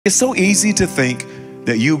It's so easy to think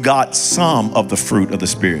that you got some of the fruit of the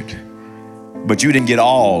Spirit, but you didn't get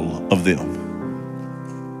all of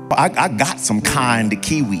them. I got some kind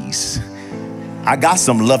kiwis. I got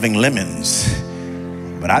some loving lemons,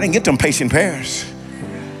 but I didn't get them patient pears.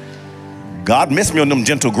 God missed me on them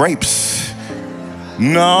gentle grapes.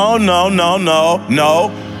 No.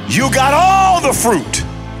 You got all the fruit.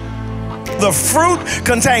 The fruit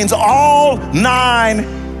contains all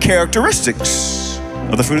 9 characteristics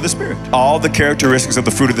of the fruit of the Spirit. All the characteristics of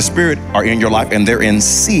the fruit of the Spirit are in your life, and they're in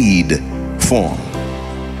seed form.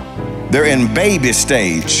 They're in baby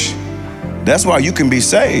stage. That's why you can be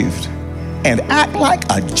saved and act like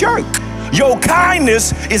a jerk. Your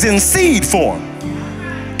kindness is in seed form.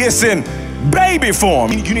 It's in baby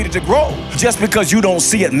form. You need it to grow. Just because you don't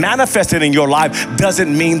see it manifested in your life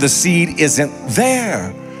doesn't mean the seed isn't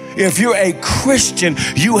there. If you're a Christian,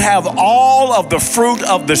 you have all of the fruit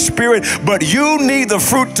of the Spirit, but you need the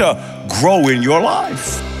fruit to grow in your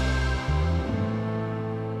life.